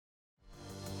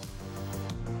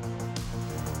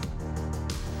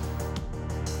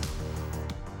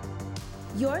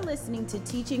You're listening to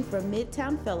Teaching from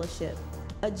Midtown Fellowship,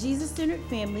 a Jesus-centered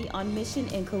family on mission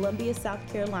in Columbia, South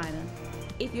Carolina.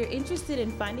 If you're interested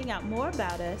in finding out more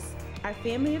about us, our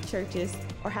family of churches,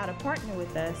 or how to partner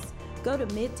with us, go to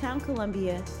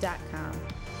midtowncolumbia.com.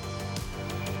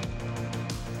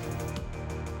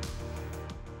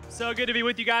 So good to be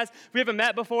with you guys. If we haven't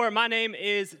met before, my name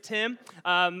is Tim.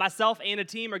 Myself and a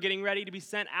team are getting ready to be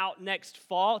sent out next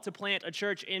fall to plant a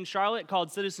church in Charlotte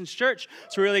called Citizens Church.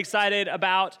 So we're really excited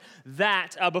about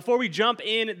that. Before we jump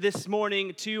in this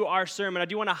morning to our sermon, I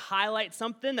do want to highlight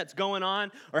something that's going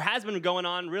on, or has been going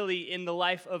on really in the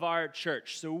life of our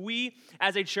church. So we,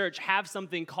 as a church, have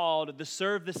something called the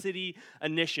Serve the City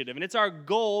Initiative. And it's our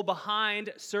goal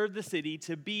behind Serve the City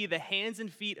to be the hands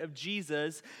and feet of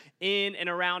Jesus in and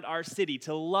around our city,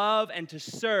 to love and to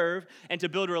serve and to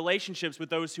build relationships with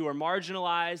those who are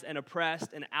marginalized and oppressed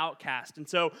and outcast. And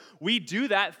so we do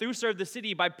that through Serve the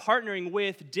City by partnering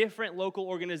with different local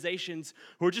organizations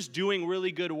who are just doing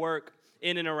really good work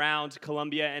in and around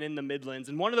Columbia and in the Midlands.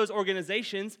 And one of those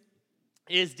organizations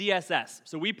is DSS.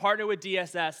 So we partner with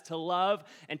DSS to love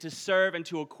and to serve and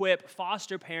to equip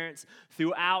foster parents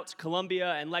throughout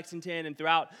Columbia and Lexington and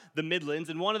throughout the Midlands.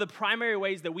 And one of the primary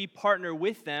ways that we partner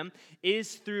with them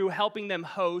is through helping them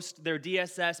host their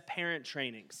DSS parent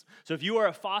trainings. So if you are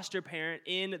a foster parent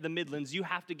in the Midlands, you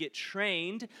have to get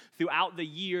trained throughout the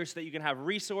year so that you can have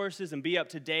resources and be up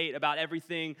to date about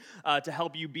everything to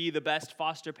help you be the best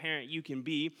foster parent you can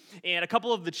be. And a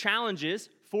couple of the challenges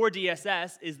for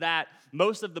DSS is that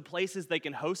most of the places they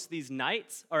can host these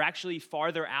nights are actually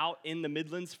farther out in the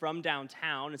Midlands from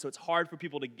downtown, and so it's hard for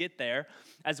people to get there,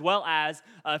 as well as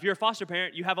if you're a foster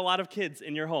parent, you have a lot of kids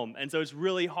in your home, and so it's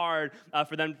really hard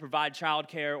for them to provide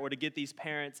childcare or to get these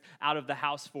parents out of the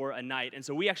house for a night. And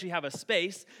so we actually have a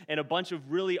space and a bunch of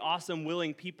really awesome,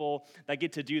 willing people that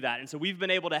get to do that. And so we've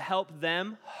been able to help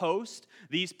them host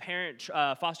these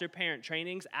foster parent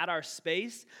trainings at our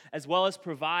space, as well as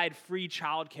provide free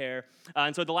childcare.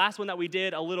 And so the last one that we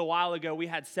did a little while ago, we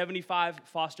had 75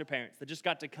 foster parents that just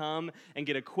got to come and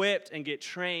get equipped and get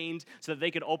trained so that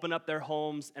they could open up their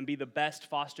homes and be the best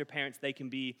foster parents they can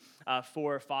be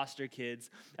for foster kids,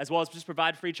 as well as just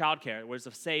provide free childcare, where it's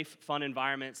a safe, fun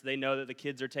environment so they know that the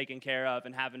kids are taken care of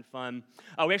and having fun.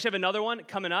 We actually have another one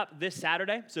coming up this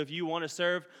Saturday, so if you want to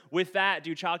serve with that,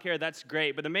 do childcare, that's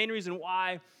great. But the main reason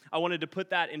why I wanted to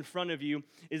put that in front of you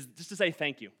is just to say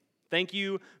thank you. Thank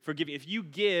you for giving. If you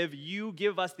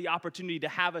give us the opportunity to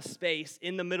have a space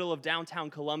in the middle of downtown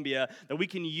Columbia that we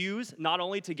can use not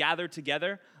only to gather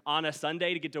together on a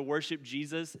Sunday to get to worship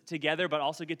Jesus together, but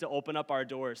also get to open up our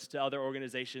doors to other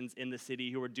organizations in the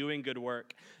city who are doing good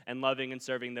work and loving and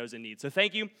serving those in need. So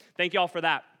thank you. Thank you all for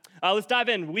that. Let's dive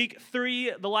in. Week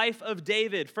 3, the life of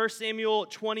David, 1 Samuel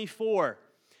 24.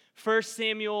 1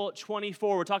 Samuel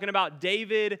 24, we're talking about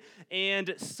David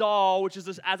and Saul, which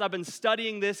is, as I've been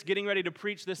studying this, getting ready to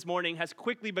preach this morning, has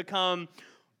quickly become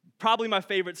probably my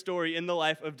favorite story in the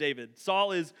life of David.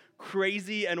 Saul is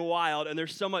crazy and wild, and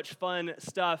there's so much fun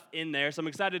stuff in there, so I'm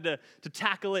excited to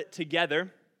tackle it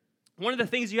together. One of the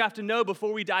things you have to know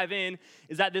before we dive in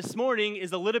is that this morning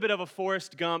is a little bit of a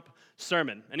Forrest Gump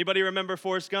sermon. Anybody remember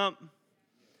Forrest Gump?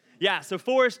 Yeah, so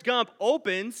Forrest Gump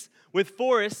opens with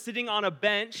Forrest sitting on a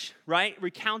bench, right,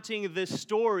 recounting this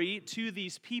story to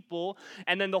these people,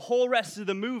 and then the whole rest of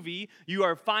the movie, you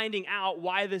are finding out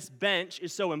why this bench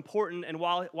is so important and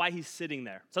why he's sitting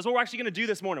there. So that's what we're actually going to do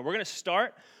this morning. We're going to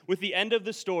start with the end of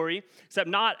the story, except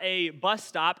not a bus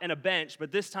stop and a bench,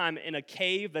 but this time in a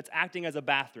cave that's acting as a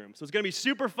bathroom. So it's going to be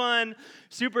super fun,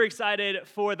 super excited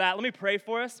for that. Let me pray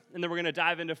for us, and then we're going to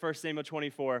dive into 1 Samuel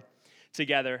 24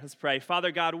 together. Let's pray.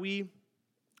 Father God, we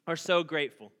are so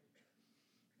grateful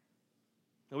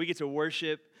that we get to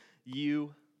worship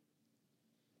you.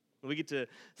 We get to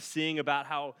sing about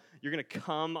how you're going to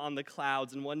come on the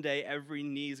clouds, and one day every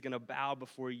knee is going to bow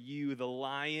before you, the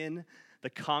Lion, the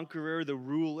Conqueror, the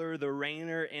Ruler, the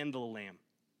Reigner, and the Lamb,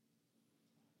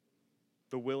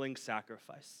 the willing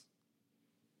sacrifice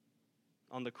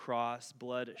on the cross,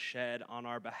 blood shed on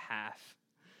our behalf.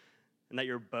 And that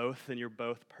you're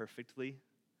both perfectly,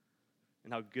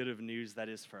 and how good of news that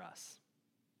is for us.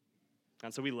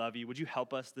 And so we love you. Would you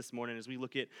help us this morning as we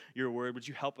look at your word? Would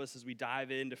you help us as we dive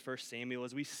into 1 Samuel,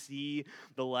 as we see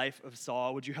the life of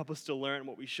Saul? Would you help us to learn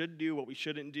what we should do, what we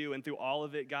shouldn't do? And through all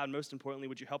of it, God, most importantly,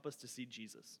 would you help us to see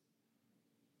Jesus?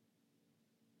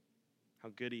 How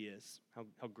good he is,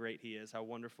 how great he is, how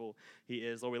wonderful he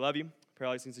is. Lord, we love you. Pray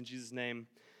all these things in Jesus' name.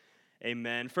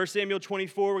 Amen. 1 Samuel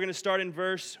 24, we're going to start in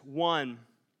verse 1.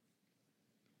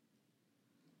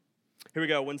 Here we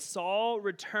go. When Saul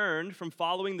returned from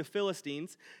following the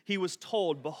Philistines, he was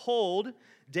told, "Behold,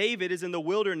 David is in the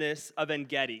wilderness of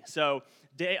En-Gedi." So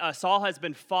Saul has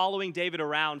been following David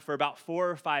around for about 4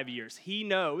 or 5 years. He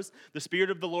knows the Spirit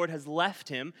of the Lord has left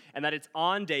him and that it's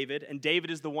on David, and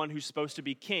David is the one who's supposed to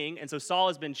be king. And so Saul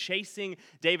has been chasing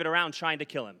David around trying to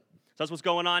kill him. So that's what's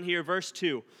going on here. Verse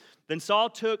 2. Then Saul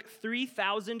took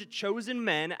 3,000 chosen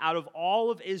men out of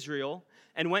all of Israel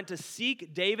and went to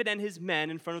seek David and his men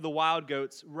in front of the wild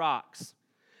goats' rocks.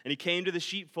 And he came to the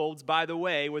sheepfolds by the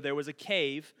way where there was a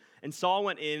cave, and Saul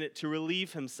went in to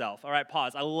relieve himself. All right,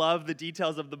 pause. I love the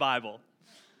details of the Bible.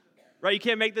 Right, you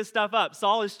can't make this stuff up.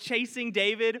 Saul is chasing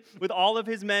David with all of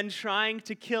his men trying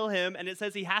to kill him, and it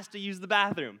says he has to use the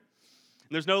bathroom. And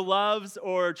there's no Loves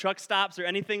or truck stops or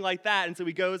anything like that, and so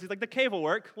he goes, he's like, the cave will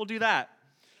work. We'll do that.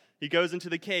 He goes into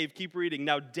the cave. Keep reading.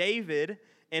 Now David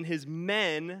and his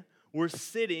men were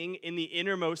sitting in the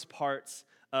innermost parts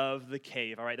of the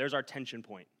cave. All right, there's our tension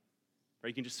point. Right,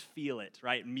 you can just feel it,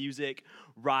 right? Music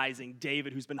rising.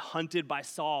 David, who's been hunted by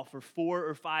Saul for 4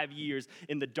 or 5 years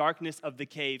in the darkness of the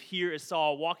cave. Here is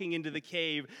Saul walking into the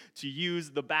cave to use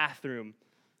the bathroom,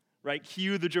 right?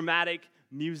 Cue the dramatic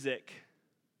music.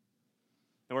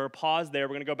 And we're going to pause there.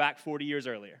 We're going to go back 40 years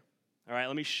earlier. All right,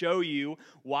 let me show you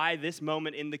why this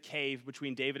moment in the cave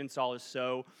between David and Saul is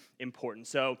so important.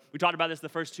 So we talked about this the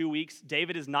first 2 weeks.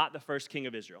 David is not the first king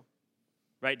of Israel.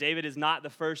 Right? David is not the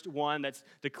first one that's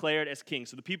declared as king.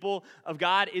 So the people of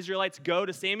God, Israelites, go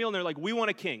to Samuel and they're like, we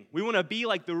want a king. We want to be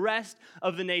like the rest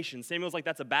of the nation. Samuel's like,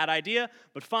 that's a bad idea,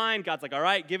 but fine. God's like, all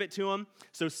right, give it to him.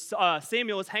 So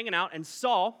Samuel is hanging out, and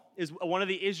Saul is one of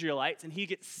the Israelites, and he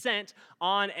gets sent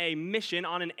on a mission,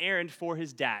 on an errand for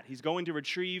his dad. He's going to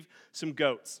retrieve some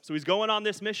goats. So he's going on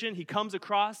this mission. He comes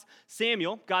across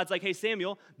Samuel. God's like, hey,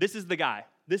 Samuel, this is the guy.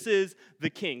 This is the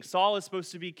king. Saul is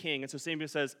supposed to be king. And so Samuel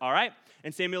says, all right.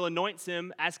 And Samuel anoints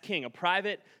him as king, a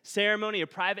private ceremony, a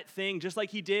private thing, just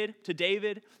like he did to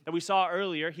David that we saw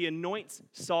earlier. He anoints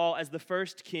Saul as the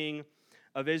first king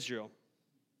of Israel.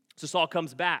 So Saul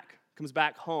comes back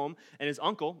home, and his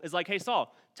uncle is like, hey,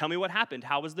 Saul, tell me what happened.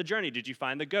 How was the journey? Did you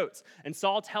find the goats? And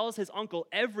Saul tells his uncle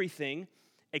everything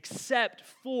except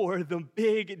for the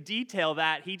big detail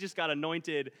that he just got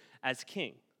anointed as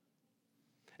king.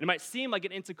 It might seem like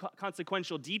an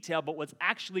inconsequential detail, but what's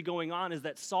actually going on is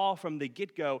that Saul, from the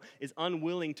get-go, is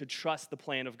unwilling to trust the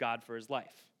plan of God for his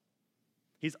life.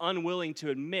 He's unwilling to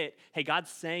admit, hey,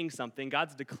 God's saying something,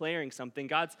 God's declaring something,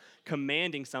 God's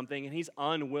commanding something, and he's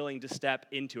unwilling to step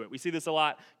into it. We see this a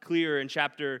lot clearer in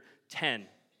chapter 10.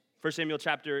 1 Samuel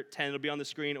chapter 10, it'll be on the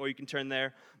screen, or you can turn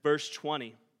there, verse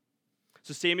 20.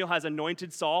 So Samuel has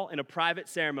anointed Saul in a private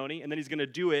ceremony, and then he's going to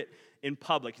do it in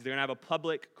public. They're going to have a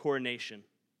public coronation.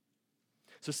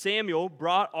 So Samuel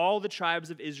brought all the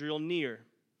tribes of Israel near,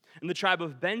 and the tribe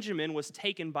of Benjamin was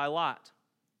taken by Lot.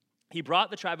 He brought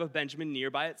the tribe of Benjamin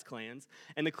near by its clans,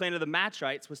 and the clan of the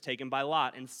Matrites was taken by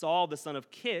Lot, and Saul, the son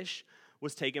of Kish,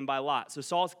 was taken by Lot. So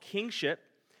Saul's kingship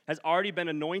has already been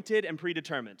anointed and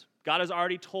predetermined. God has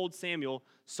already told Samuel,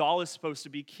 Saul is supposed to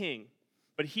be king.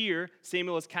 But here,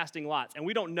 Samuel is casting lots, and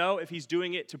we don't know if he's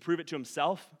doing it to prove it to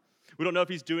himself. We don't know if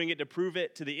he's doing it to prove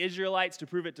it to the Israelites, to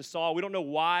prove it to Saul. We don't know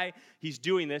why he's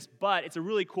doing this, but it's a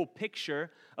really cool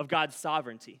picture of God's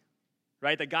sovereignty,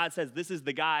 right? That God says, this is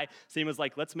the guy. Samuel's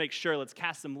like, let's make sure, let's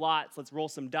cast some lots, let's roll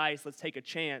some dice, let's take a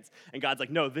chance. And God's like,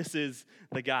 no, this is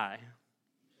the guy.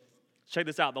 Check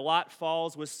this out. The lot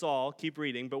falls with Saul, keep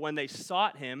reading, but when they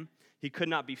sought him, he could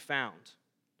not be found.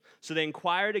 So they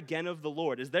inquired again of the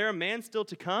Lord, is there a man still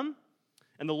to come?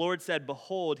 And the Lord said,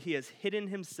 behold, he has hidden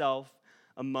himself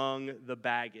among the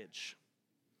baggage.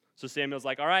 So Samuel's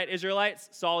like, all right, Israelites,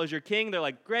 Saul is your king. They're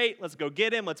like, great, let's go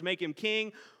get him. Let's make him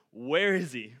king. Where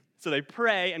is he? So they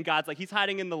pray, and God's like, he's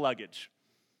hiding in the luggage.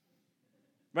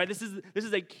 Right? This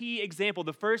is a key example.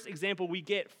 The first example we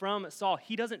get from Saul,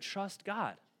 he doesn't trust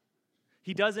God.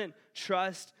 He doesn't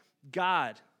trust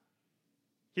God.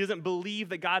 He doesn't believe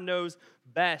that God knows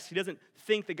best. He doesn't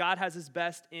think that God has his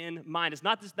best in mind. It's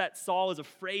not just that Saul is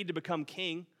afraid to become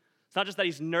king. It's not just that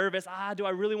he's nervous. Do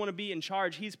I really want to be in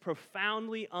charge? He's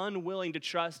profoundly unwilling to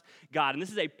trust God. And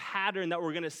this is a pattern that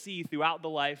we're going to see throughout the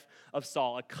life of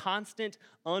Saul, a constant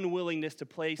unwillingness to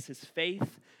place his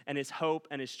faith and his hope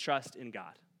and his trust in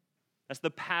God. That's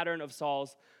the pattern of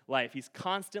Saul's life. He's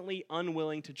constantly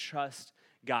unwilling to trust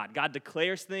God. God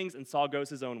declares things, and Saul goes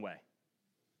his own way.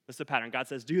 That's the pattern. God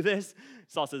says, do this.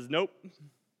 Saul says, nope.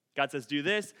 God says, do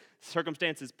this.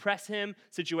 Circumstances press him.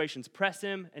 Situations press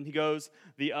him. And he goes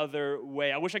the other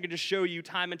way. I wish I could just show you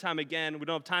time and time again. We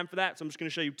don't have time for that, so I'm just going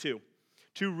to show you two.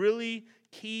 Two really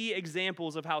key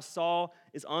examples of how Saul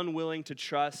is unwilling to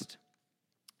trust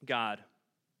God.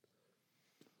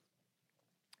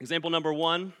 Example number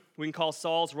one, we can call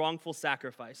Saul's wrongful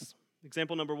sacrifice.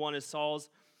 Example number one is Saul's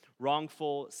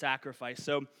wrongful sacrifice.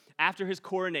 So after his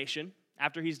coronation,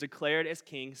 after he's declared as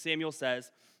king, Samuel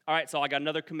says, all right, Saul, I got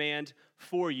another command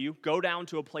for you. Go down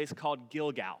to a place called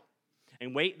Gilgal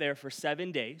and wait there for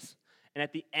 7 days. And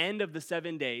at the end of the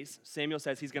 7 days, Samuel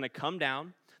says he's going to come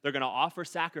down, they're going to offer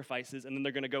sacrifices, and then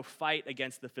they're going to go fight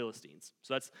against the Philistines.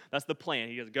 So that's the plan.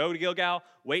 He goes, go to Gilgal,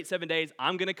 wait 7 days.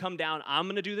 I'm going to come down. I'm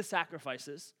going to do the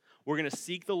sacrifices. We're going to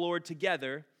seek the Lord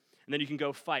together, and then you can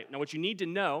go fight. Now, what you need to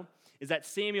know is that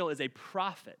Samuel is a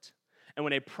prophet. And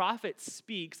when a prophet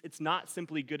speaks, it's not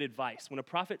simply good advice. When a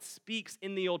prophet speaks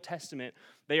in the Old Testament,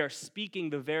 they are speaking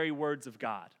the very words of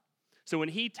God. So when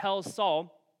he tells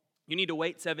Saul, you need to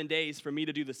wait 7 days for me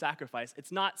to do the sacrifice,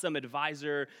 it's not some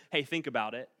advisor, hey, think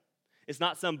about it. It's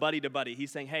not some buddy to buddy.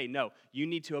 He's saying, hey, no, you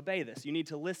need to obey this. You need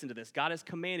to listen to this. God has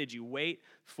commanded you, wait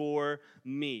for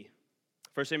me.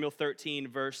 1 Samuel 13,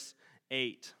 verse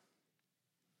 8.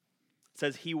 It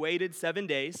says, he waited 7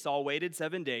 days, Saul waited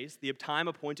 7 days, the time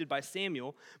appointed by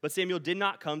Samuel, but Samuel did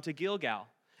not come to Gilgal,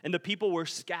 and the people were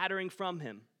scattering from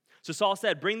him. So Saul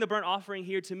said, bring the burnt offering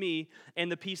here to me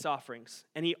and the peace offerings.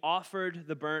 And he offered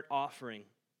the burnt offering.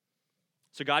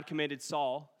 So God commanded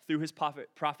Saul, through his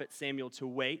prophet Samuel, to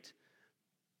wait.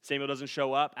 Samuel doesn't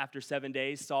show up. After 7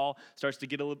 days, Saul starts to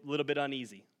get a little bit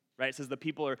uneasy. Right? It says the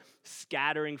people are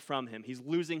scattering from him. He's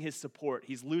losing his support.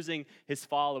 He's losing his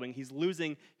following. He's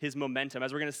losing his momentum.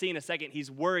 As we're going to see in a second, he's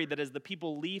worried that as the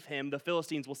people leave him, the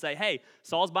Philistines will say, hey,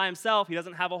 Saul's by himself. He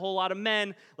doesn't have a whole lot of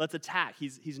men. Let's attack.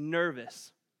 He's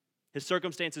nervous. His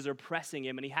circumstances are pressing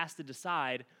him, and he has to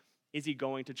decide, is he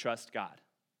going to trust God?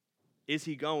 Is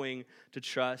he going to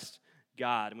trust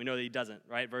God? And we know that he doesn't,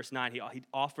 right? Verse 9, he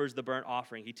offers the burnt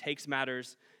offering. He takes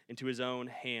matters into his own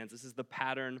hands. This is the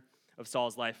pattern of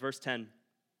Saul's life. Verse 10,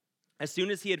 as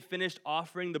soon as he had finished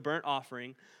offering the burnt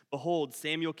offering, behold,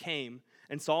 Samuel came,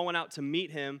 and Saul went out to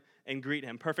meet him and greet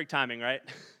him. Perfect timing, right?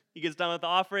 He gets done with the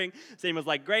offering. Samuel's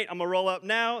like, great, I'm going to roll up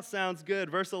now. Sounds good.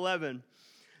 Verse 11,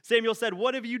 Samuel said,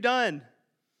 what have you done?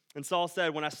 And Saul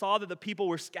said, when I saw that the people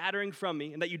were scattering from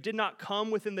me, and that you did not come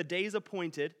within the days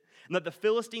appointed, and that the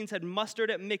Philistines had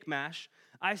mustered at Michmash,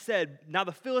 I said, now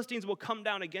the Philistines will come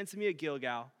down against me at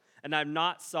Gilgal, and I have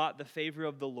not sought the favor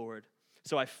of the Lord.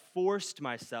 So I forced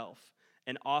myself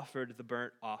and offered the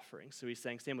burnt offering. So he's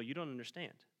saying, Samuel, you don't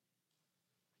understand.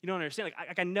 You don't understand.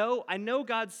 I know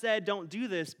God said don't do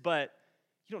this, but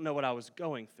you don't know what I was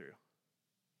going through.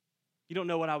 You don't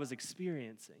know what I was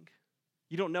experiencing.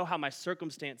 You don't know how my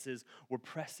circumstances were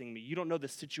pressing me. You don't know the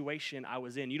situation I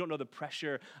was in. You don't know the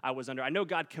pressure I was under. I know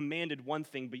God commanded one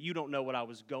thing, but you don't know what I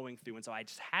was going through. And so I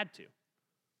just had to.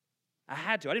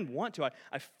 I didn't want to.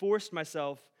 I forced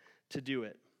myself to do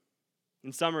it.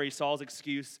 In summary, Saul's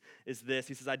excuse is this.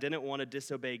 He says, I didn't want to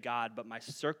disobey God, but my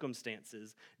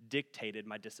circumstances dictated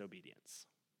my disobedience.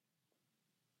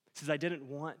 He says, I didn't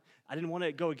want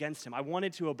to go against him. I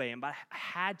wanted to obey him, but I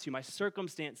had to. My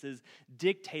circumstances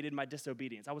dictated my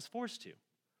disobedience. I was forced to.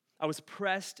 I was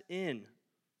pressed in.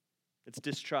 It's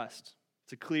distrust.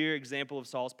 It's a clear example of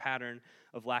Saul's pattern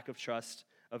of lack of trust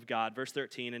of God. Verse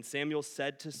 13, and Samuel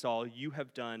said to Saul, you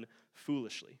have done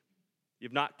foolishly. You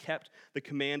have not kept the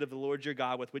command of the Lord your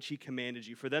God with which he commanded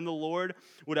you. For then the Lord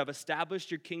would have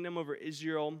established your kingdom over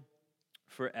Israel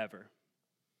forever.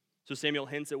 So Samuel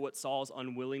hints at what Saul's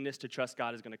unwillingness to trust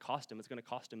God is going to cost him. It's going to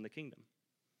cost him the kingdom.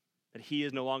 That he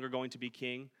is no longer going to be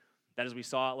king. That, as we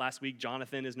saw last week,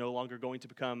 Jonathan is no longer going to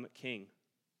become king.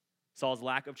 Saul's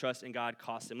lack of trust in God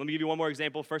cost him. Let me give you one more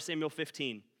example. 1 Samuel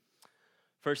 15.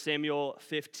 1 Samuel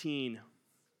 15.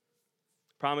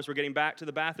 Promise we're getting back to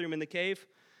the bathroom in the cave.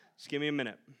 Just give me a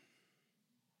minute.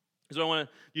 Here's what I want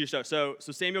you to show. So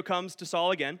Samuel comes to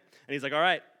Saul again, and he's like, all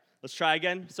right, let's try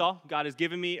again. Saul, God has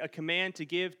given me a command to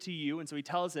give to you. And so he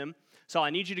tells him, Saul, I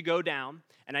need you to go down,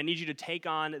 and I need you to take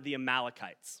on the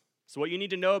Amalekites. So what you need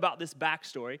to know about this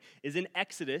backstory is in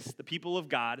Exodus, the people of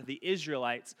God, the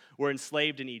Israelites, were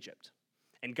enslaved in Egypt.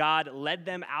 And God led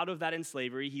them out of that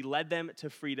slavery. He led them to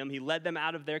freedom. He led them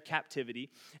out of their captivity.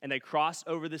 And they crossed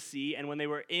over the sea. And when they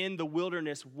were in the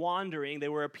wilderness wandering, they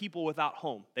were a people without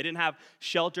home. They didn't have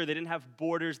shelter. They didn't have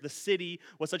borders. The city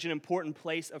was such an important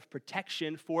place of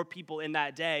protection for people in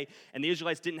that day. And the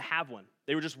Israelites didn't have one.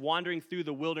 They were just wandering through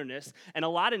the wilderness. And a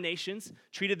lot of nations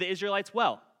treated the Israelites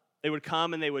well. They would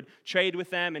come and they would trade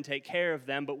with them and take care of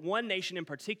them. But one nation in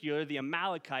particular, the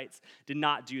Amalekites, did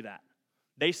not do that.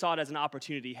 They saw it as an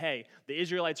opportunity. Hey, the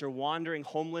Israelites are wandering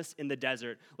homeless in the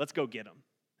desert. Let's go get them.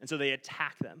 And so they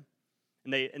attack them.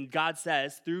 And God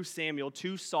says through Samuel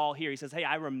to Saul here, he says, hey,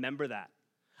 I remember that.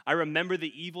 I remember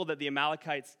the evil that the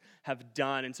Amalekites have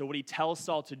done. And so what he tells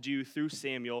Saul to do through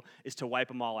Samuel is to wipe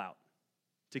them all out,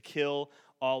 to kill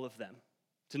all of them,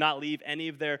 to not leave any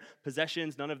of their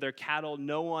possessions, none of their cattle,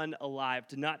 no one alive,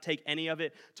 to not take any of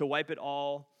it, to wipe it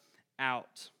all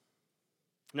out.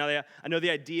 Now, I know the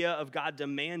idea of God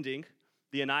demanding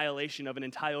the annihilation of an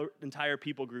entire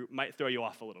people group might throw you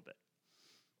off a little bit,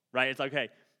 right? It's like, okay,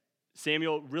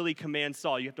 Samuel really commands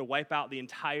Saul, you have to wipe out the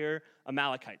entire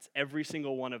Amalekites, every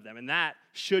single one of them. And that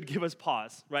should give us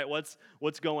pause, right?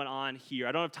 What's going on here?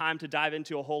 I don't have time to dive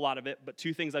into a whole lot of it, but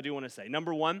two things I do want to say.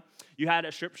 Number one, you had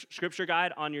a scripture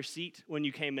guide on your seat when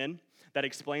you came in that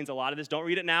explains a lot of this. Don't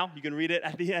read it now. You can read it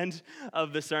at the end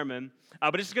of the sermon.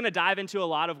 But it's just going to dive into a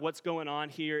lot of what's going on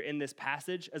here in this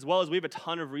passage, as well as we have a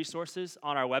ton of resources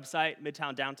on our website,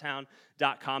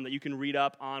 midtowndowntown.com, that you can read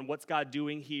up on what's God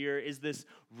doing here. Is this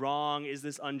wrong? Is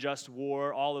this unjust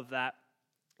war? All of that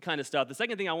kind of stuff. The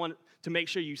second thing I want to make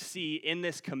sure you see in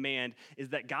this command is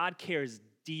that God cares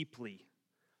deeply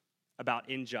about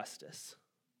injustice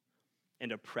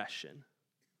and oppression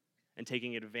and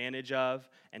taking advantage of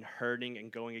and hurting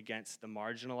and going against the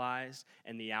marginalized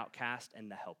and the outcast and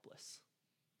the helpless.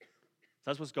 So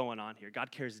that's what's going on here.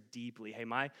 God cares deeply. Hey,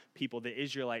 my people, the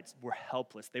Israelites, were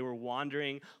helpless. They were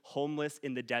wandering homeless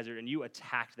in the desert, and you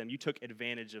attacked them. You took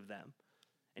advantage of them.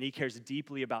 And he cares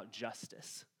deeply about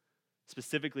justice,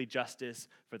 specifically justice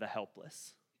for the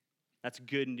helpless. That's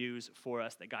good news for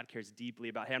us that God cares deeply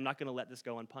about. Hey, I'm not going to let this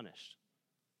go unpunished.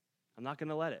 I'm not going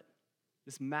to let it.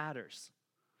 This matters.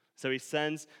 So he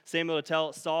sends Samuel to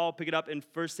tell Saul, pick it up in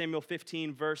 1 Samuel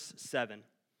 15, verse 7.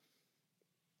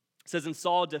 It says, and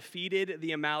Saul defeated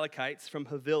the Amalekites from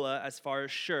Havilah as far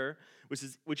as Shur,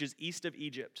 which is east of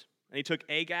Egypt. And he took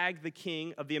Agag, the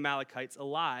king of the Amalekites,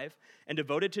 alive and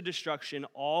devoted to destruction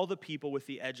all the people with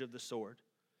the edge of the sword.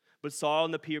 But Saul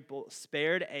and the people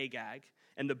spared Agag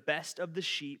and the best of the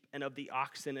sheep and of the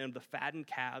oxen and of the fattened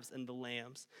calves and the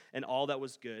lambs and all that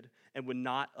was good, and would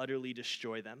not utterly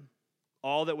destroy them.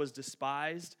 All that was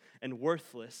despised and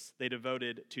worthless they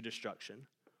devoted to destruction.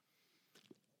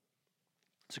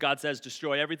 So God says,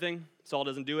 destroy everything. Saul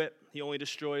doesn't do it. He only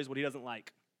destroys what he doesn't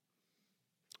like.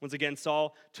 Once again,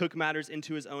 Saul took matters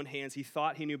into his own hands. He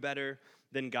thought he knew better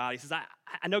than God. He says,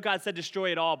 I know God said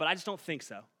destroy it all, but I just don't think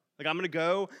so. Like, I'm going to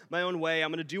go my own way. I'm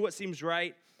going to do what seems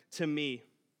right to me.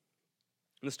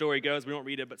 And the story goes, we won't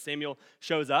read it, but Samuel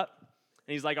shows up,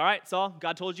 and he's like, all right, Saul,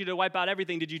 God told you to wipe out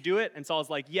everything. Did you do it? And Saul's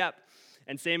like, yep.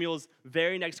 And Samuel's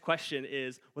very next question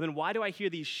is, well, then why do I hear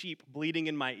these sheep bleeding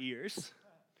in my ears?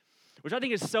 Which I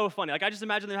think is so funny. Like, I just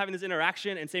imagine them having this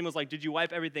interaction, and Samuel's like, did you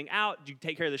wipe everything out? Did you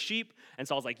take care of the sheep? And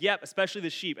Saul's like, yep, especially the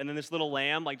sheep. And then this little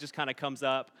lamb, like, just kind of comes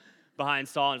up behind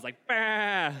Saul and is like,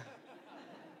 bah.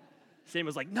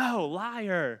 Samuel's like, no,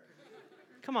 liar.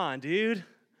 Come on, dude.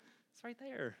 It's right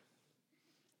there.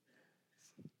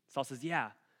 Saul says, yeah,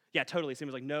 totally.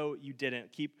 Samuel's like, no, you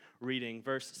didn't. Keep reading.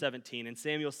 Verse 17. And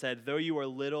Samuel said, though you are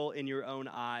little in your own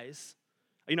eyes,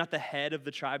 are you not the head of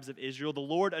the tribes of Israel? The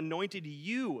Lord anointed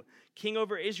you king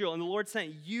over Israel, and the Lord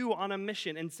sent you on a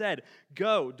mission and said,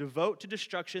 go, devote to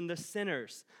destruction the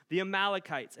sinners, the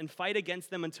Amalekites, and fight against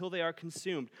them until they are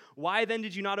consumed. Why then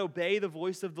did you not obey the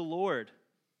voice of the Lord?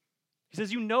 He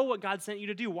says, you know what God sent you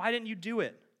to do. Why didn't you do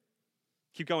it?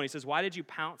 Keep going. He says, why did you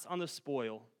pounce on the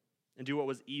spoil and do what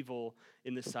was evil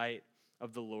in the sight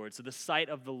of the Lord? So the sight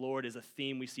of the Lord is a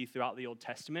theme we see throughout the Old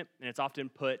Testament, and it's often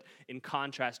put in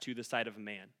contrast to the sight of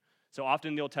man. So often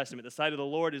in the Old Testament, the sight of the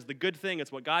Lord is the good thing.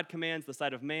 It's what God commands. The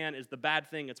sight of man is the bad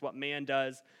thing. It's what man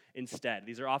does instead.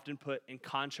 These are often put in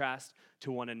contrast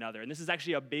to one another. And this is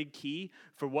actually a big key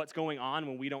for what's going on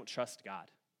when we don't trust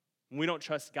God. When we don't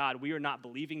trust God, we are not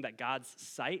believing that God's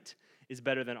sight is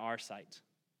better than our sight.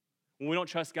 When we don't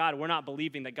trust God, we're not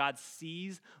believing that God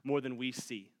sees more than we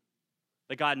see,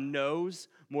 that God knows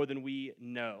more than we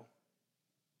know,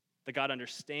 that God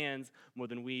understands more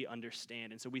than we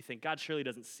understand. And so we think, God surely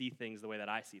doesn't see things the way that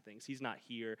I see things. He's not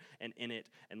here and in it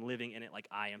and living in it like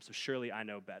I am, so surely I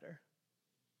know better.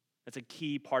 That's a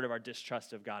key part of our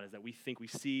distrust of God, is that we think we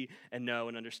see and know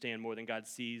and understand more than God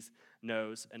sees,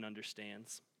 knows, and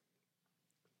understands.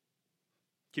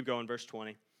 Keep going, verse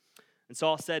 20. And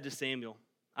Saul said to Samuel,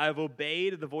 I have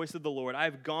obeyed the voice of the Lord. I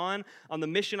have gone on the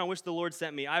mission on which the Lord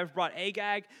sent me. I have brought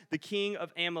Agag, the king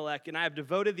of Amalek, and I have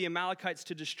devoted the Amalekites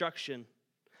to destruction.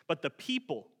 But the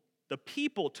people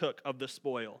took of the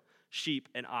spoil, sheep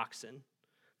and oxen,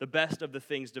 the best of the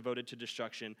things devoted to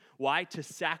destruction. Why? To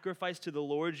sacrifice to the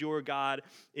Lord your God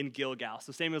in Gilgal.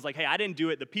 So Samuel's like, hey, I didn't do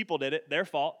it. The people did it. Their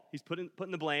fault. He's putting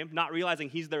the blame, not realizing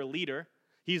he's their leader.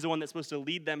 He's the one that's supposed to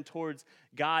lead them towards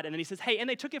God. And then he says, hey, and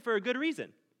they took it for a good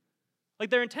reason. Like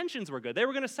their intentions were good. They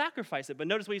were going to sacrifice it, but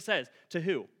notice what he says. To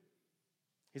who?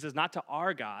 He says, not to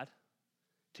our God,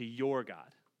 to your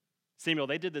God. Samuel,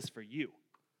 they did this for you.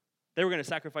 They were going to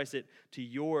sacrifice it to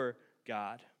your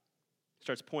God.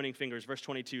 Starts pointing fingers. Verse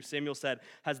 22, Samuel said,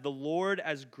 has the Lord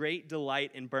as great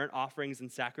delight in burnt offerings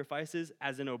and sacrifices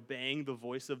as in obeying the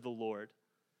voice of the Lord?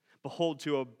 Behold,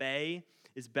 to obey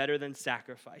is better than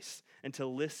sacrifice, and to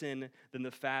listen than the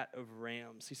fat of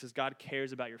rams. He says God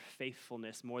cares about your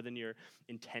faithfulness more than your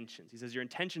intentions. He says your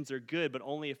intentions are good, but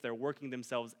only if they're working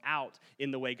themselves out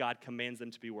in the way God commands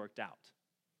them to be worked out.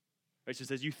 Right? So he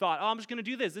says, you thought, I'm just going to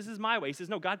do this. This is my way. He says,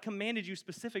 no, God commanded you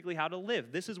specifically how to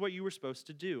live. This is what you were supposed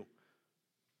to do.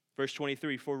 Verse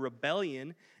 23, for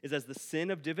rebellion is as the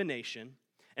sin of divination,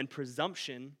 and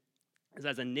presumption is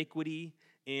as iniquity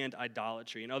and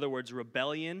idolatry. In other words,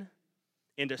 rebellion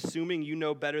and assuming you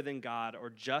know better than God are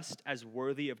just as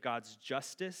worthy of God's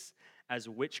justice as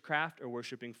witchcraft or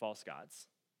worshiping false gods.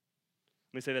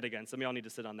 Let me say that again. Some of y'all need to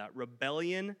sit on that.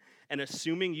 Rebellion and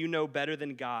assuming you know better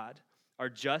than God are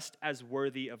just as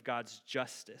worthy of God's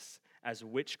justice as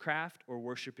witchcraft or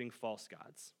worshiping false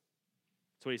gods.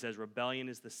 That's what he says. Rebellion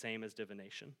is the same as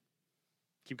divination.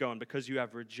 Keep going. Because you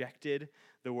have rejected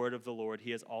the word of the Lord,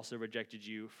 he has also rejected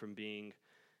you from being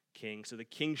king. So the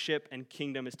kingship and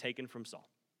kingdom is taken from Saul.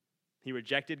 He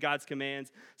rejected God's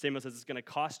commands. Samuel says it's going to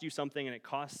cost you something, and it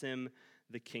costs him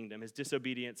the kingdom. His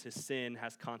disobedience, his sin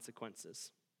has consequences.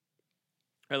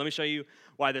 All right, let me show you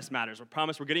why this matters. I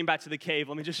promise we're getting back to the cave.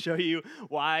 Let me just show you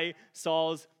why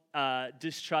Saul's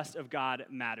distrust of God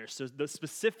matters. So the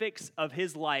specifics of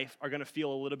his life are going to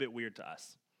feel a little bit weird to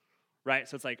us, right?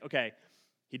 So it's like, okay,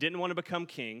 he didn't want to become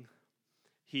king.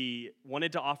 He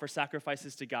wanted to offer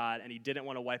sacrifices to God, and he didn't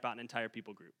want to wipe out an entire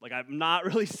people group. Like, I'm not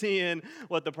really seeing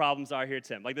what the problems are here,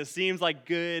 Tim. Like, this seems like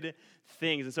good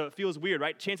things, and so it feels weird,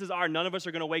 right? Chances are none of us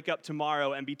are going to wake up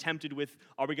tomorrow and be tempted with,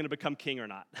 are we going to become king or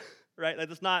not, right? Like,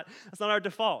 that's not our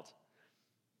default.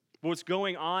 But what's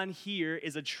going on here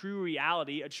is a true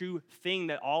reality, a true thing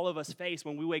that all of us face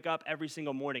when we wake up every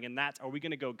single morning, and that's, are we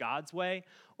going to go God's way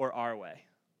or our way?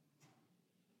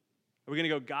 Are we going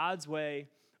to go God's way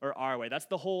or our way? That's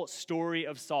the whole story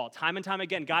of Saul. Time and time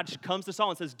again, God comes to Saul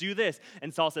and says, do this.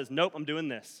 And Saul says, nope, I'm doing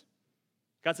this.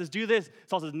 God says, do this.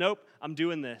 Saul says, nope, I'm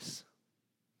doing this.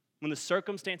 When the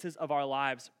circumstances of our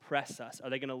lives press us, are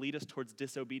they going to lead us towards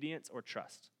disobedience or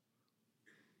trust?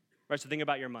 Right, so think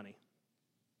about your money.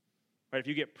 Right, if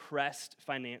you get pressed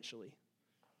financially,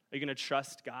 are you going to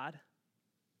trust God?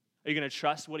 Are you going to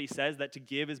trust what he says, that to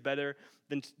give is better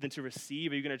than to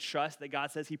receive? Are you going to trust that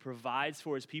God says he provides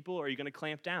for his people, or are you going to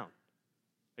clamp down?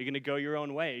 Are you going to go your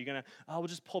own way? Are you going to, we'll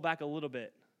just pull back a little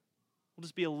bit. We'll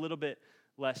just be a little bit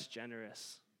less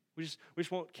generous. We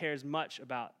just won't care as much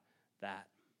about that.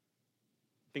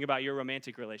 Think about your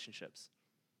romantic relationships,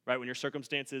 right? When your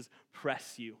circumstances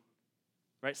press you,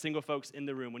 right? Single folks in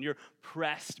the room, when you're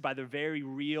pressed by the very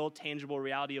real, tangible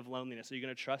reality of loneliness, are you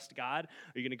going to trust God, or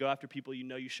are you going to go after people you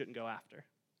know you shouldn't go after?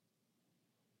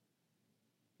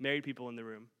 Married people in the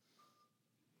room,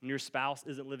 when your spouse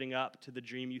isn't living up to the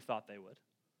dream you thought they would,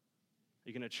 are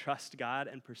you going to trust God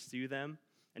and pursue them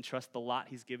and trust the lot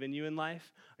he's given you in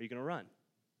life, or are you going to run?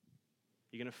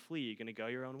 Are you going to flee? Are you going to go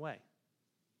your own way?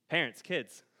 Parents,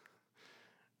 kids,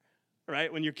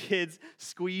 right? When your kids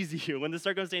squeeze you, when the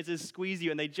circumstances squeeze you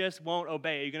and they just won't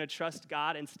obey, are you going to trust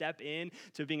God and step in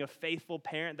to being a faithful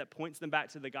parent that points them back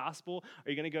to the gospel? Or are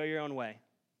you going to go your own way?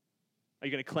 Are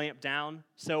you going to clamp down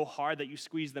so hard that you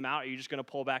squeeze them out? Or are you just going to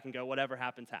pull back and go, whatever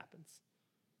happens, happens?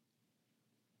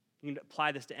 You can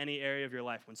apply this to any area of your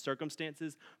life. When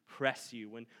circumstances press you,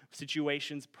 when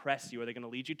situations press you, are they going to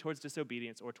lead you towards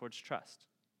disobedience or towards trust?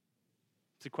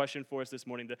 It's a question for us this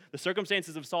morning. The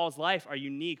circumstances of Saul's life are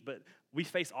unique, but we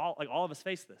face all of us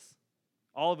face this.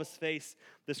 All of us face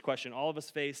this question. All of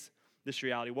us face this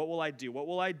reality. What will I do? What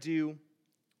will I do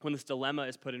when this dilemma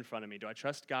is put in front of me? Do I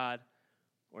trust God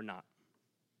or not?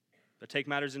 Do I take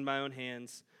matters in my own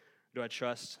hands? Or do I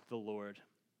trust the Lord?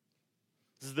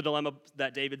 This is the dilemma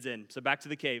that David's in. So back to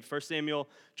the cave. 1 Samuel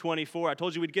 24. I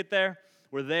told you we'd get there.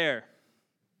 We're there.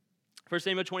 1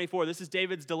 Samuel 24, this is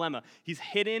David's dilemma. He's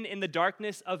hidden in the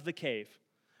darkness of the cave,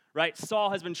 right? Saul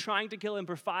has been trying to kill him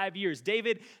for 5 years.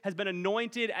 David has been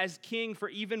anointed as king for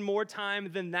even more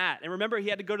time than that. And remember, he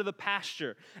had to go to the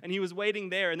pasture, and he was waiting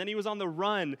there, and then he was on the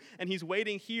run, and he's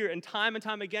waiting here. And time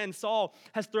again, Saul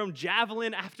has thrown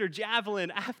javelin after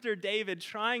David,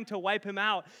 trying to wipe him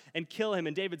out and kill him.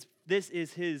 And this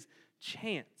is his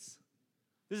chance.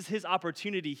 This is his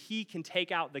opportunity. He can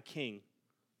take out the king.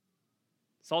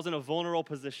 Saul's in a vulnerable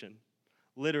position,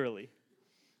 literally.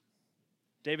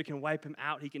 David can wipe him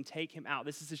out. He can take him out.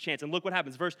 This is his chance. And look what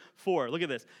happens. Verse 4, look at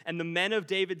this. And the men of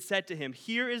David said to him,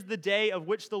 here is the day of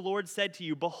which the Lord said to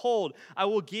you, behold, I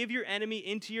will give your enemy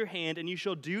into your hand, and you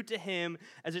shall do to him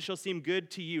as it shall seem good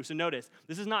to you. So notice,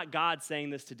 this is not God saying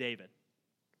this to David.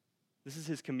 This is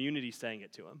his community saying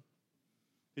it to him.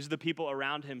 These are the people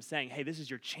around him saying, hey, this is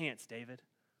your chance, David.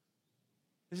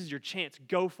 This is your chance.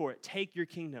 Go for it. Take your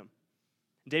kingdom.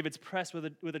 David's pressed with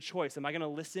a choice. Am I going to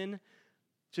listen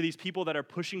to these people that are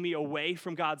pushing me away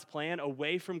from God's plan,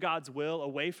 away from God's will,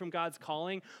 away from God's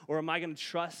calling? Or am I going to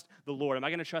trust the Lord? Am I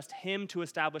going to trust him to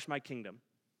establish my kingdom?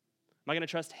 Am I going to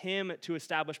trust him to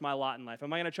establish my lot in life?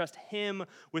 Am I going to trust him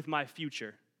with my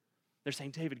future? They're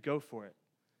saying, David, go for it.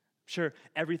 I'm sure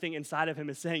everything inside of him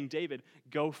is saying, David,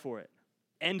 go for it.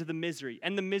 End the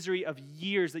misery of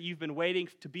years that you've been waiting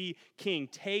to be king.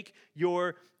 Take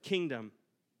your kingdom.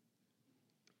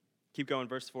 Keep going,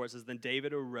 verse 4, it says, then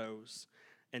David arose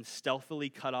and stealthily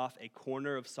cut off a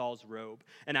corner of Saul's robe.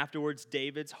 And afterwards,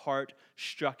 David's heart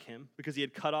struck him because he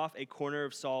had cut off a corner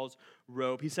of Saul's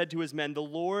robe. He said to his men, the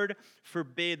Lord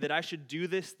forbid that I should do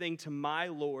this thing to my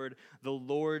Lord, the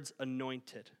Lord's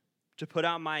anointed, to put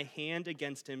out my hand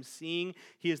against him, seeing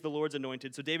he is the Lord's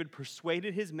anointed. So David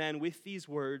persuaded his men with these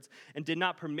words and did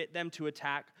not permit them to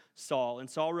attack Saul. And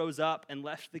Saul rose up and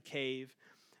left the cave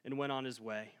and went on his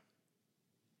way.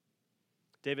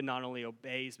 David not only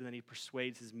obeys, but then he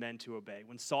persuades his men to obey.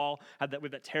 When Saul had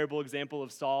that terrible example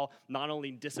of Saul not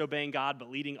only disobeying God, but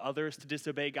leading others to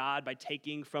disobey God by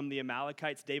taking from the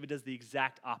Amalekites, David does the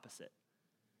exact opposite.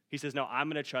 He says, no, I'm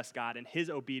going to trust God, and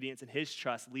his obedience and his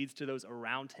trust leads to those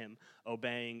around him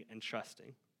obeying and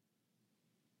trusting.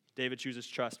 David chooses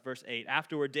trust. Verse 8,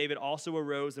 afterward, David also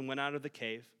arose and went out of the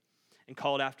cave and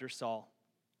called after Saul,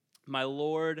 my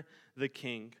Lord the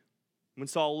king. When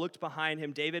Saul looked behind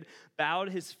him, David bowed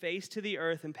his face to the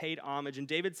earth and paid homage. And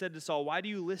David said to Saul, why do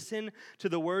you listen to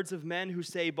the words of men who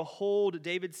say, behold,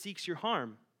 David seeks your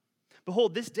harm?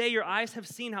 Behold, this day your eyes have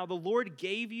seen how the Lord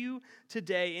gave you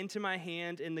today into my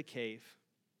hand in the cave.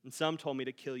 And some told me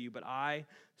to kill you, but I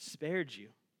spared you.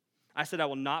 I said, I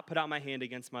will not put out my hand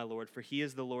against my Lord, for he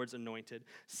is the Lord's anointed.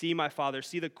 See, my father,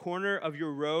 see the corner of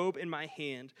your robe in my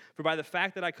hand. For by the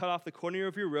fact that I cut off the corner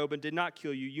of your robe and did not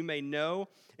kill you, you may know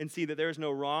and see that there is no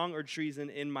wrong or treason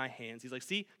in my hands. He's like,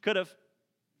 see, could have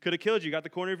killed you. Got the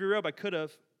corner of your robe, I could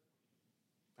have.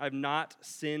 I have not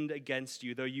sinned against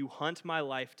you, though you hunt my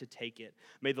life to take it.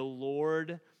 May the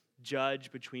Lord judge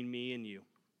between me and you.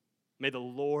 May the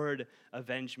Lord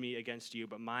avenge me against you,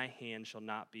 but my hand shall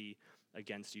not be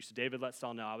against you. So David let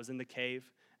Saul know, I was in the cave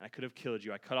and I could have killed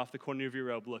you. I cut off the corner of your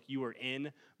robe. Look, you were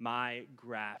in my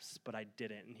grasp, but I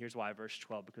didn't. And here's why, verse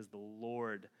 12, because the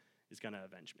Lord is going to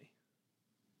avenge me.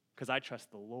 Because I trust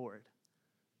the Lord.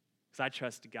 Because I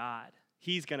trust God.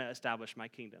 He's going to establish my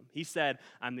kingdom. He said,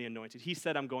 I'm the anointed. He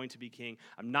said, I'm going to be king.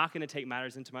 I'm not going to take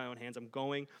matters into my own hands. I'm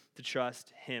going to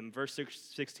trust him. Verse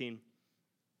 16,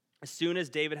 as soon as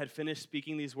David had finished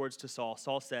speaking these words to Saul,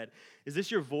 Saul said, is this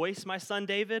your voice, my son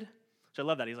David? Which I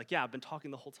love that. He's like, yeah, I've been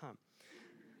talking the whole time.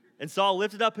 And Saul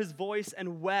lifted up his voice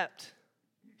and wept.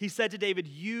 He said to David,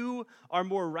 you are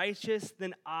more righteous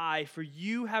than I, for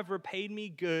you have repaid me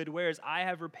good, whereas I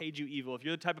have repaid you evil. If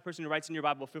you're the type of person who writes in your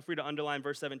Bible, feel free to underline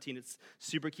verse 17. It's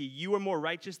super key. You are more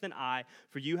righteous than I,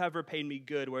 for you have repaid me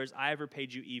good, whereas I have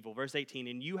repaid you evil. Verse 18,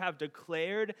 and you have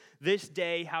declared this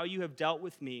day how you have dealt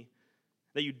with me,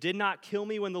 that you did not kill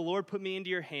me when the Lord put me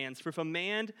into your hands. For if a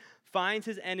man finds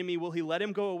his enemy, will he let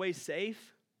him go away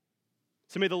safe?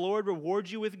 So may the Lord reward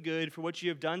you with good for what you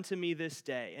have done to me this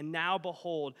day. And now,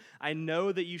 behold, I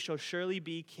know that you shall surely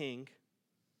be king,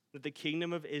 that the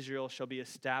kingdom of Israel shall be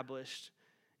established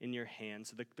in your hands.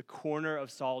 So the corner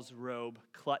of Saul's robe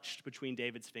clutched between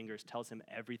David's fingers tells him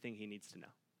everything he needs to know.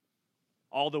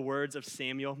 All the words of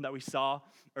Samuel that we saw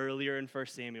earlier in 1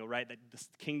 Samuel, right? That the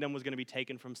kingdom was going to be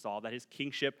taken from Saul, that his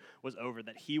kingship was over,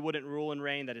 that he wouldn't rule and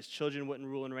reign, that his children wouldn't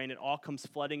rule and reign. It all comes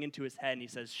flooding into his head, and he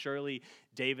says, surely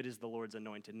David is the Lord's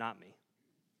anointed, not me.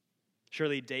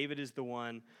 Surely David is the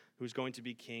one who's going to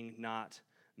be king, not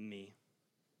me.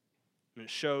 And it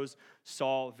shows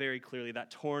Saul very clearly,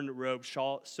 that torn robe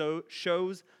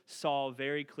shows Saul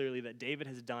very clearly that David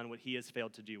has done what he has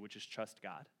failed to do, which is trust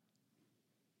God.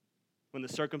 When the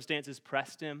circumstances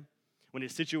pressed him, when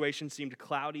his situation seemed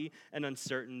cloudy and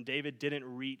uncertain, David didn't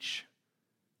reach,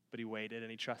 but he waited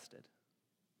and he trusted.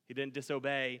 He didn't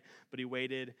disobey, but he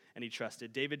waited and he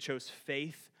trusted. David chose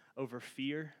faith over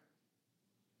fear.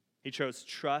 He chose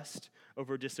trust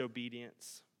over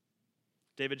disobedience.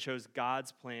 David chose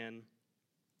God's plan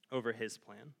over his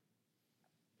plan.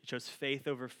 He chose faith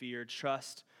over fear,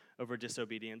 trust over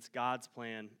disobedience, God's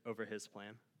plan over his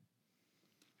plan.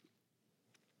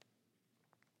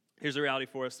 Here's the reality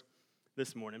for us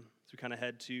this morning as we kind of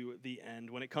head to the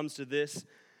end. When it comes to this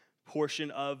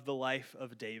portion of the life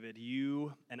of David,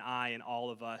 you and I and all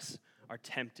of us are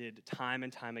tempted time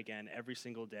and time again every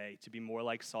single day to be more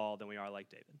like Saul than we are like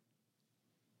David.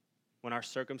 When our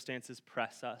circumstances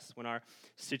press us, when our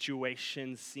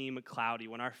situations seem cloudy,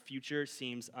 when our future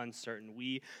seems uncertain,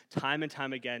 we, time and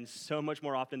time again, so much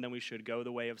more often than we should, go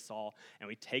the way of Saul, and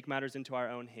we take matters into our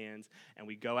own hands, and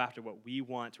we go after what we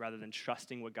want rather than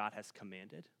trusting what God has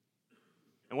commanded.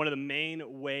 And one of the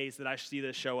main ways that I see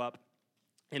this show up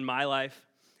in my life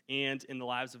and in the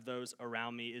lives of those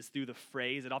around me is through the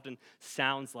phrase. It often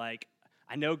sounds like,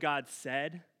 I know God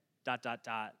said, ...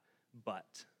 but.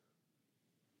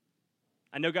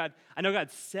 I know God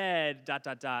said, ...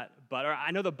 but. Or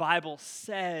I know the Bible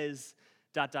says, ...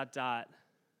 but.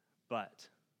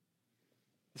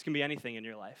 This can be anything in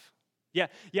your life. Yeah,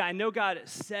 I know God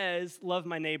says, love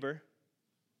my neighbor,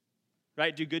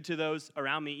 right? Do good to those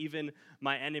around me, even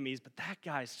my enemies, but that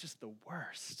guy's just the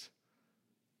worst,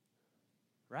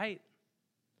 right?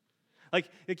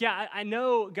 I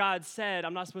know God said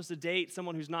I'm not supposed to date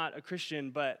someone who's not a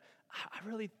Christian, but I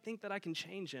really think that I can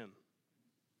change him.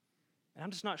 And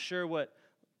I'm just not sure what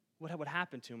would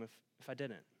happen to him if I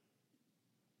didn't.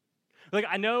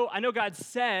 I know God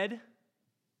said,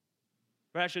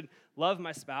 right, I should love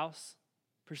my spouse,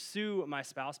 pursue my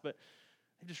spouse, but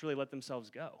they just really let themselves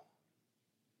go.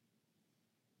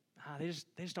 They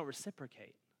just don't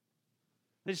reciprocate.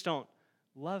 They just don't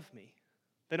love me.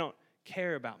 They don't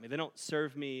care about me. They don't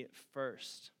serve me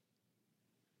first.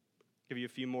 Give you a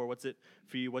few more. What's it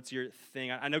for you? What's your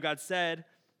thing? I know God said,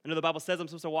 I know the Bible says I'm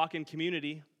supposed to walk in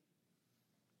community,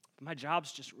 but my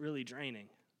job's just really draining.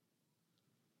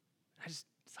 It's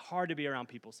hard to be around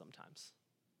people sometimes.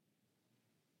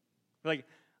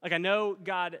 I know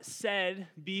God said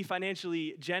be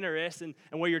financially generous, and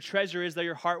where your treasure is, there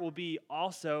your heart will be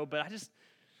also, but I don't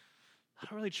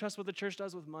really trust what the church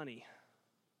does with money.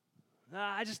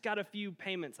 I just got a few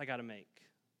payments I got to make.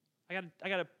 I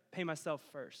got to pay myself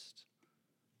first.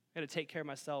 I got to take care of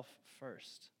myself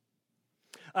first.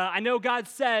 I know God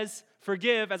says,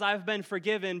 forgive as I've been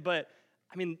forgiven, but,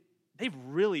 they've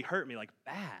really hurt me,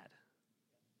 bad.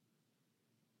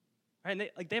 Right? And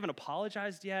they haven't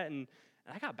apologized yet, and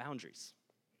I got boundaries.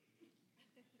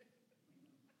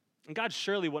 And God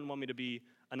surely wouldn't want me to be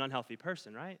an unhealthy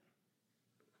person, right?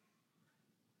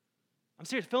 I'm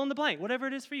serious, fill in the blank. Whatever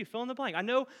it is for you, fill in the blank. I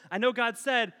know God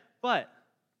said, but.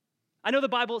 I know the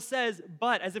Bible says,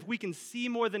 but, as if we can see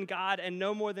more than God and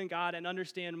know more than God and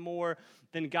understand more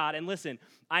than God. And listen,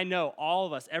 I know all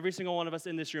of us, every single one of us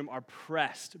in this room are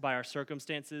pressed by our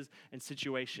circumstances and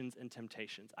situations and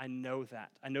temptations. I know that.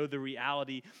 I know the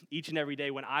reality each and every day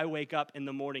when I wake up in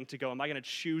the morning to go, am I going to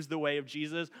choose the way of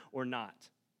Jesus or not?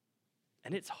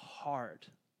 And it's hard.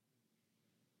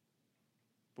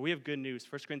 But we have good news.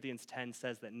 1 Corinthians 10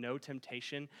 says that no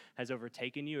temptation has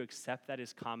overtaken you except that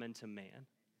is common to man.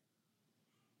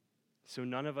 So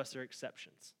none of us are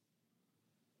exceptions.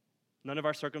 None of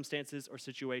our circumstances or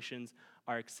situations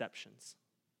are exceptions.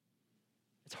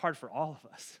 It's hard for all of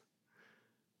us.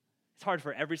 It's hard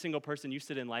for every single person you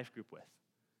sit in life group with.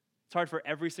 It's hard for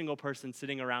every single person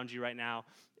sitting around you right now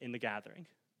in the gathering.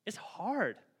 It's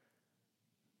hard.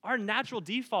 Our natural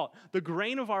default, the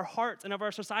grain of our hearts and of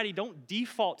our society don't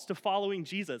default to following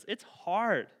Jesus. It's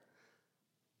hard.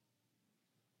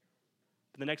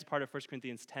 But the next part of 1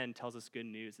 Corinthians 10 tells us good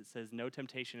news. It says, no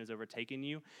temptation has overtaken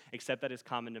you except that is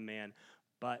common to man,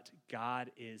 but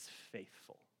God is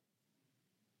faithful.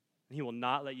 And he will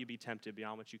not let you be tempted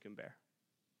beyond what you can bear,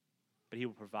 but he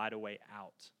will provide a way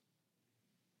out.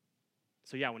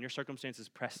 So when your circumstances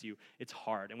press you, it's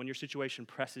hard. And when your situation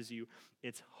presses you,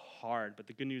 it's hard. But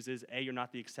the good news is, A, you're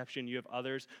not the exception. You have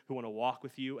others who want to walk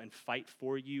with you and fight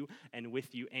for you and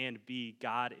with you. And B,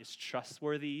 God is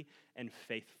trustworthy and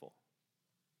faithful.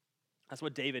 That's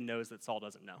what David knows that Saul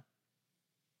doesn't know.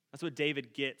 That's what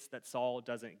David gets that Saul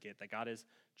doesn't get, that God is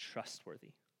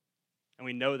trustworthy. And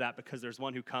we know that because there's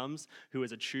one who comes who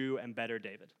is a true and better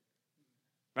David.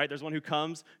 Right? There's one who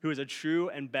comes who is a true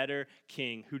and better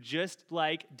king, who just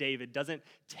like David doesn't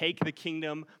take the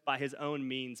kingdom by his own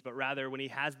means, but rather when he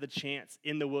has the chance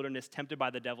in the wilderness, tempted by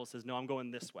the devil, says, no, I'm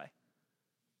going this way.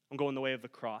 I'm going the way of the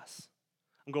cross.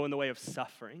 I'm going the way of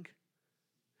suffering.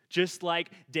 Just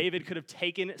like David could have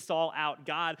taken Saul out,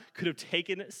 God could have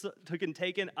taken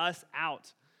us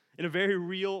out in a very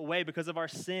real way because of our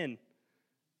sin,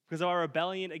 because of our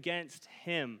rebellion against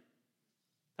him.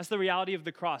 That's the reality of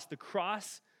the cross. The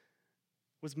cross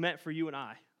was meant for you and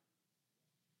I.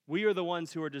 We are the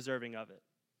ones who are deserving of it.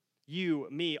 You,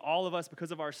 me, all of us,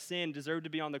 because of our sin, deserve to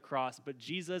be on the cross, but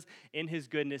Jesus, in his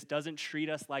goodness, doesn't treat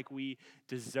us like we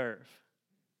deserve.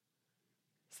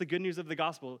 It's the good news of the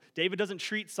gospel. David doesn't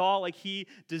treat Saul like he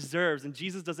deserves, and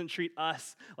Jesus doesn't treat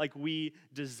us like we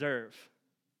deserve.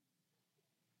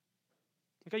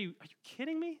 Like, are you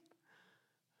kidding me?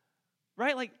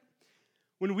 Right? Like,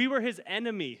 when we were his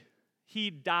enemy, he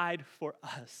died for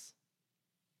us.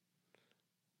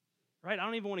 Right? I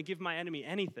don't even want to give my enemy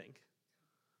anything.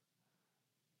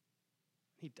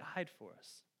 He died for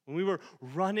us. When we were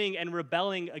running and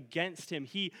rebelling against him,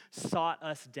 he sought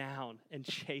us down and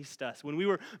chased us. When we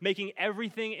were making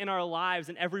everything in our lives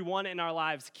and everyone in our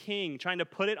lives king, trying to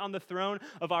put it on the throne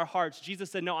of our hearts, Jesus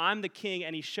said, no, I'm the king,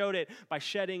 and he showed it by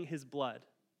shedding his blood.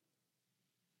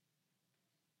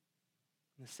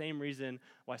 And the same reason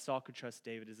why Saul could trust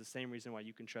David is the same reason why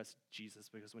you can trust Jesus,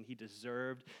 because when he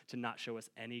deserved to not show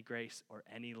us any grace or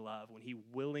any love, when he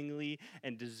willingly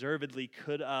and deservedly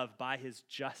could have, by his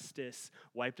justice,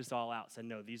 wiped us all out, said,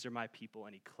 no, these are my people,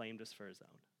 and he claimed us for his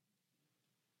own.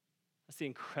 That's the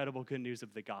incredible good news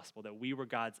of the gospel, that we were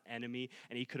God's enemy,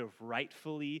 and he could have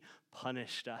rightfully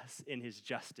punished us in his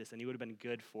justice, and he would have been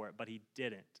good for it, but he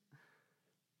didn't.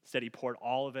 Instead, he poured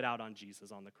all of it out on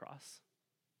Jesus on the cross.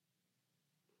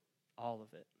 All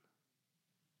of it.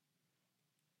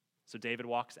 So David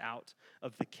walks out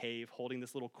of the cave holding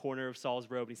this little corner of Saul's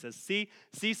robe, and he says,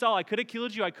 see, Saul, I could have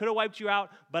killed you, I could have wiped you out,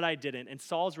 but I didn't. And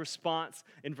Saul's response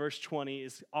in verse 20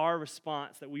 is our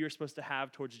response that we are supposed to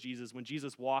have towards Jesus when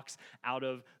Jesus walks out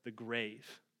of the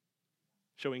grave,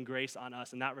 showing grace on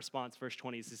us. And that response, verse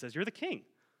 20, is he says, you're the king.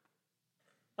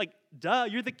 Like, duh,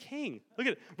 you're the king. Look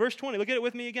at it. Verse 20, look at it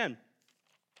with me again.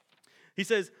 He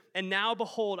says, and now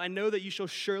behold, I know that you shall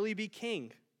surely be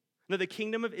king, that the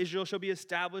kingdom of Israel shall be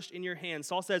established in your hands.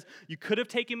 Saul says, you could have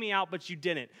taken me out, but you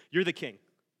didn't. You're the king.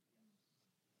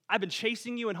 I've been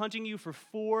chasing you and hunting you for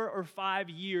 4 or 5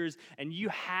 years, and you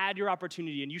had your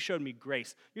opportunity, and you showed me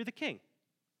grace. You're the king.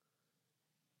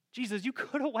 Jesus, you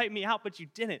could have wiped me out, but you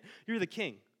didn't. You're the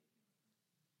king.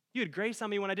 You had grace on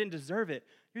me when I didn't deserve it.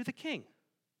 You're the king.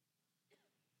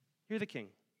 You're the king.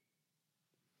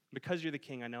 Because you're the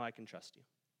king, I know I can trust you.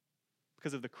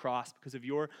 Because of the cross, because of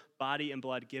your body and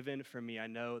blood given for me, I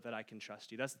know that I can trust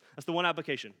you. That's the one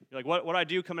application. You're like, what do I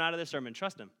do coming out of this sermon?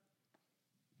 Trust him.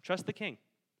 Trust the king.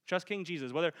 Trust King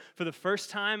Jesus. Whether for the first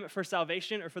time for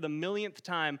salvation or for the millionth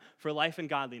time for life and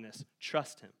godliness,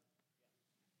 trust him.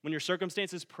 When your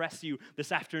circumstances press you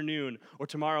this afternoon or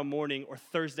tomorrow morning or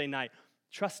Thursday night,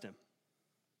 trust him.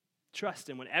 Trust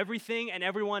him. When everything and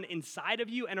everyone inside of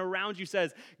you and around you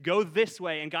says, go this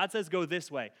way, and God says, go this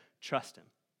way, trust him.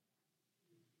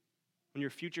 When your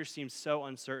future seems so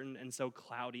uncertain and so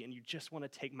cloudy and you just want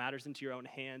to take matters into your own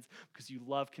hands because you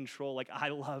love control like I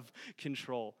love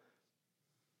control,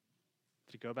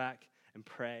 to go back and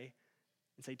pray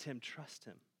and say, Tim, trust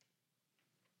him.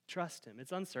 Trust him.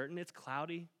 It's uncertain. It's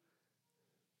cloudy.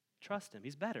 Trust him.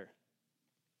 He's better.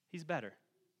 He's better.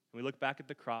 And we look back at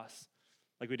the cross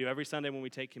like we do every Sunday when we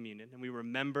take communion, and we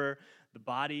remember the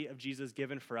body of Jesus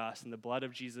given for us and the blood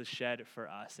of Jesus shed for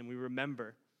us, and we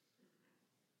remember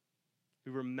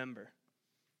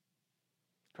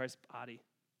Christ's body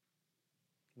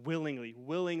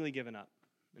willingly given up,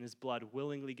 and his blood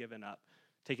willingly given up,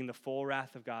 taking the full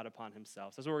wrath of God upon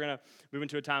himself. So that's what we're going to move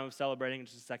into a time of celebrating in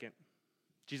just a second.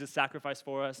 Jesus sacrificed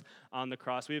for us on the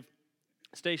cross. We have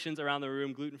stations around the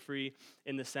room, gluten-free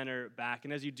in the center back,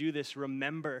 and as you do this,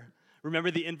 remember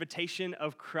the invitation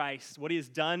of Christ, what he has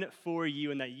done for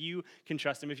you, and that you can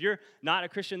trust him. If you're not a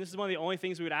Christian, this is one of the only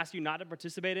things we would ask you not to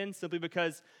participate in, simply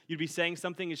because you'd be saying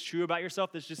something is true about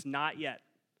yourself that's just not yet.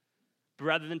 But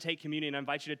rather than take communion, I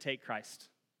invite you to take Christ,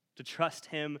 to trust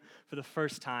him for the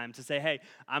first time, to say, hey,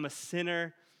 I'm a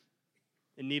sinner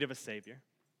in need of a Savior.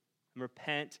 And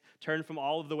repent, turn from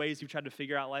all of the ways you've tried to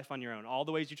figure out life on your own, all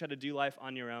the ways you tried to do life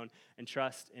on your own, and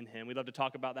trust in him. We'd love to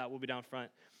talk about that. We'll be down front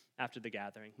after the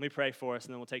gathering. Let me pray for us,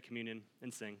 and then we'll take communion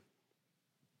and sing.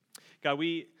 God,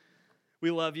 we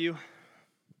love you.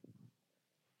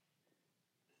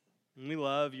 And we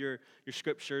love your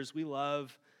scriptures. We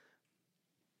love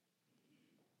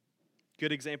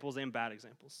good examples and bad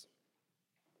examples.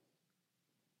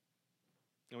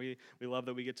 And we love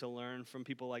that we get to learn from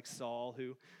people like Saul,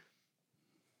 who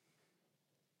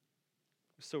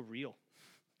was so real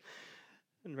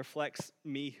and reflects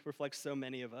so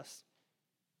many of us.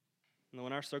 And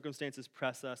when our circumstances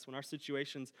press us, when our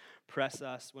situations press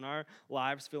us, when our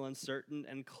lives feel uncertain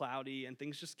and cloudy and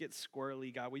things just get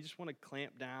squirrely, God, we just want to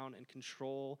clamp down and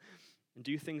control and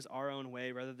do things our own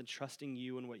way rather than trusting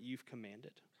you and what you've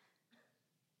commanded.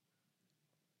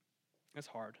 That's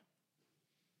hard.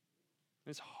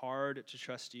 It's hard to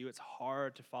trust you. It's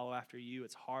hard to follow after you.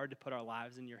 It's hard to put our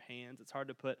lives in your hands. It's hard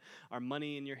to put our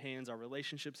money in your hands, our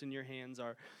relationships in your hands,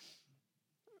 our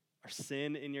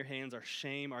sin in your hands, our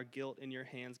shame, our guilt in your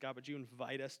hands. God, would you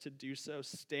invite us to do so,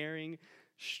 staring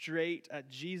straight at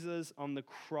Jesus on the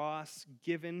cross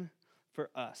given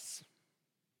for us,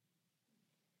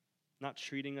 not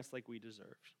treating us like we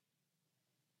deserved.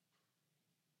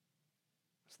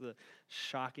 It's the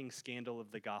shocking scandal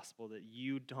of the gospel that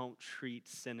you don't treat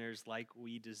sinners like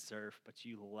we deserve, but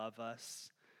you love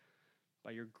us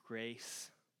by your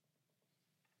grace,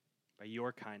 by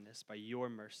your kindness, by your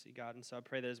mercy, God. And so I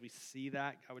pray that as we see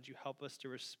that, God, would you help us to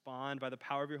respond by the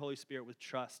power of your Holy Spirit with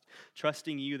trust,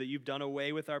 trusting you that you've done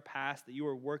away with our past, that you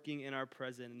are working in our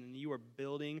present, and you are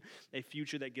building a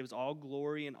future that gives all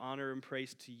glory and honor and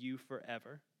praise to you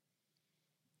forever.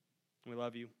 We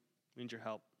love you. We need your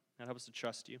help. And help us to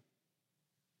trust you.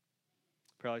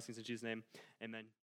 Pray all these things in Jesus' name. Amen.